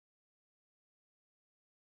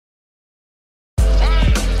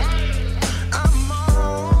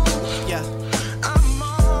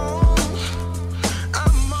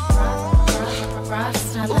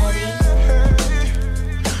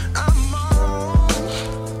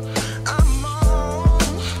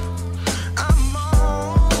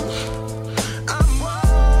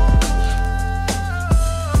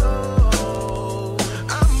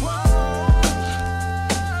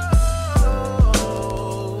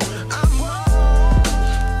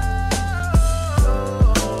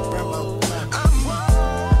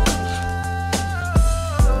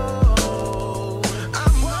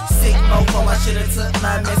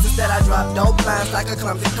a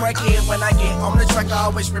clumsy crackhead. When I get on the track, I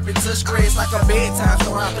always rip it to shreds like a bedtime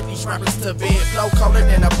story. I put these rappers to bed. Flow colder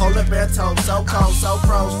than a polar bear toe. So cold, so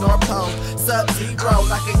froze, North Pole. Sub-zero,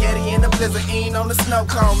 like a Yeti in a blizzard. Ain't on the snow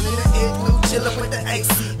cone. In the igloo, chillin' with the AC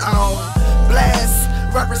on.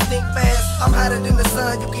 Blast, rappers think fast. I'm hotter than the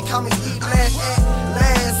sun, you can call me Steve Nash. At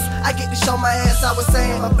last, I get to show my ass. I was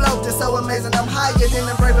saying my flow just so amazing. I'm higher than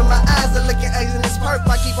the brave in my eyes are looking Asian. It's perp.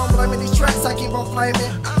 I keep on blaming these tracks, I keep on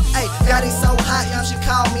flaming. Hey, God, he's so hot, you should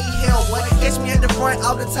call me Hellboy. Catch me at the front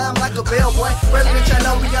all the time like a bellboy. Presidential, I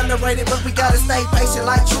know we underrated, but we gotta stay patient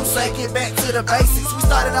like True say. Get back to the basics. We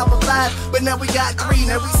started off with 5, but now we got 3.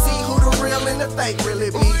 Now we see who the real and the fake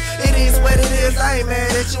really be. It is what it is, I ain't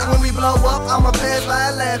mad at you. When we blow up, I'ma pass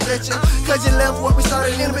by and laugh at you. Cause you left what we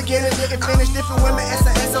started in the beginning, didn't finish. Different women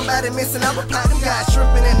asking, ain't somebody missing. I'm a platinum guy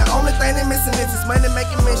tripping, and the only thing they missing is this money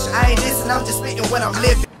making mission. I ain't dissing, I'm just spitting what I'm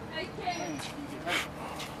living.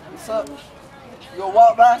 What's up? You gonna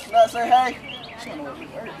walk by? Should I say hey?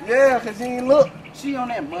 Yeah, cause you ain't look. She on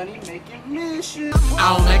that money making mission.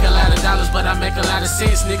 I don't make a lot of dollars, but I make a lot of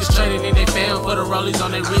sense. Niggas trading in they fam for the rollies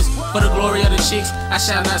on their wrist. For the glory of the chicks, I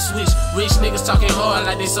shall not switch. Rich niggas talking hard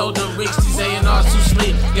like they sold them ricks. These A&R's too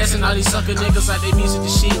slick. Guessing all these sucker niggas like they music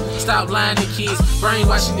the shit. Stop lying to kids,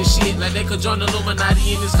 brainwashing this shit. Like they could join the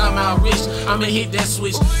Illuminati and this come out rich. I'ma hit that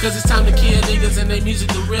switch, cause it's time to kill niggas and they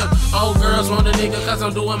music to rip. Old girls want a nigga cause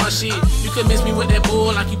I'm doing my shit. You can miss me with that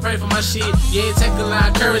bull like you pray for my shit. Yeah, it take a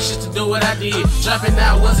lot of courage just to do what I did. Dropping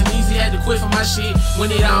out wasn't easy, had to quit for my shit. When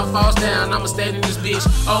it all falls down, I'ma stay in this bitch.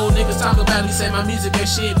 Old niggas talk about me, say my music ain't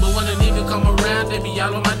shit. But when a nigga come around, they be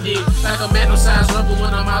all on my dick. Like a man no size rubber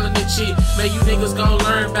when I'm all in the chick. Man, you niggas gon'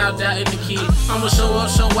 learn about that in the kid. I'ma show up,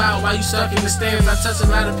 show out while you stuck in the stands. I touch a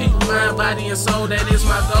lot of people, mind, body, and soul. That is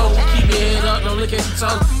my goal. Keep your head up, don't look at your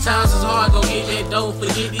toes. Times is hard, go get that dough,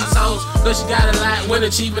 forget these hoes. Cause you got a lot when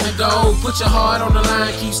achieving a goal. Put your heart on the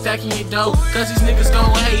line, keep stacking your dough. Cause these niggas gon'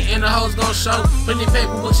 hate and the hoes gon' show. Plenty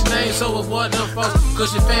paper with your name, so avoid them folks.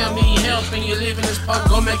 Cause your family need help and you live in this poke.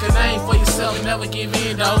 Go make a name for yourself, never give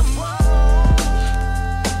in though.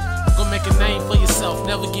 Go make a name for yourself,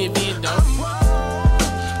 never give in though.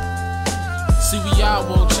 See, we all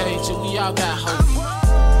won't change and we all got hope.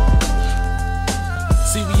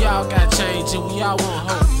 See, we all got change and we all want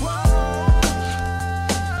hope.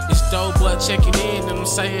 It's dope, boy, checking in, and I'm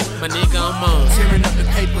saying, my nigga, I'm on. Tearing up the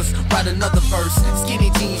papers, write another verse.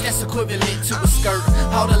 Skinny jeans, that's equivalent to a skirt.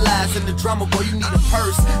 All the lies and the drama, boy, you need a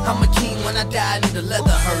purse. I'm a king, when I die, I need a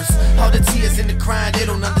leather hearse. All the tears and the crying, they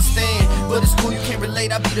don't understand. But it's cool, you can't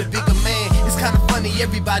relate, I be the bigger man. It's kinda funny,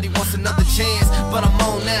 everybody wants another chance. But I'm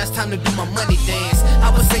on now, it's time to do my money dance.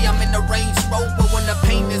 I would say I'm in the Range Rover when the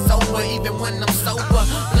pain is over, even when I'm sober.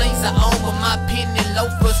 Lanes are over, my pen and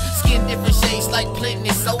loafers. Skin different shades like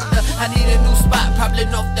plenty soda. I need a new spot, probably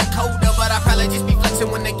North Dakota, but I probably just be flexing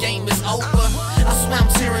when the game is over. I swear I'm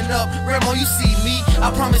tearing up, Rambo, you see me. I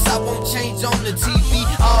promise I won't change on the TV.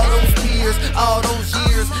 All those years, all those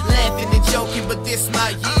years, laughing and joking, but this my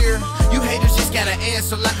year. You haters just gotta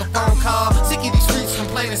answer like a phone call. Sick of these streets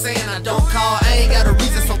complaining, saying I don't call. I ain't got a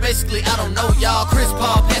reason, so basically I don't know y'all. Chris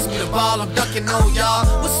Paul, pass me the ball, I'm dunking on y'all.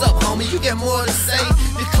 What's up, homie? You got more to say?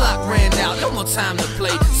 The clock ran out, no more time to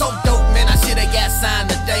play. So dope, man, I shoulda got signed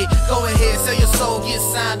today. Go ahead, sell your soul, get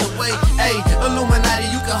signed away. Hey, Illuminati,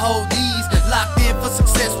 you can hold these. Locked in for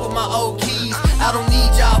success with my old keys. I don't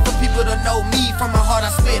need y'all for people to know me. From my heart,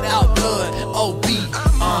 I spit out blood, OB.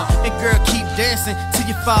 And girl, keep dancing till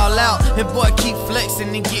you fall out. And boy, keep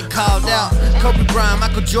flexing and get called out. Kobe Bryant,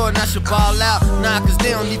 Michael Jordan, I should ball out. Nah, cause they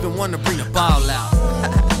don't even wanna bring the ball out.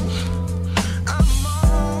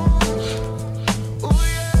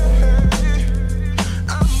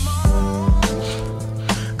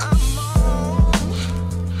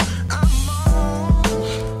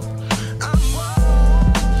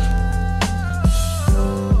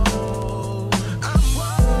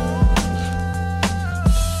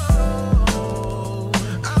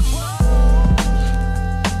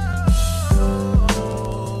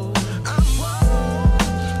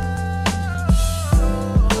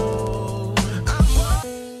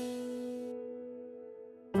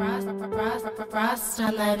 Frost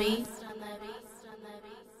on that beat.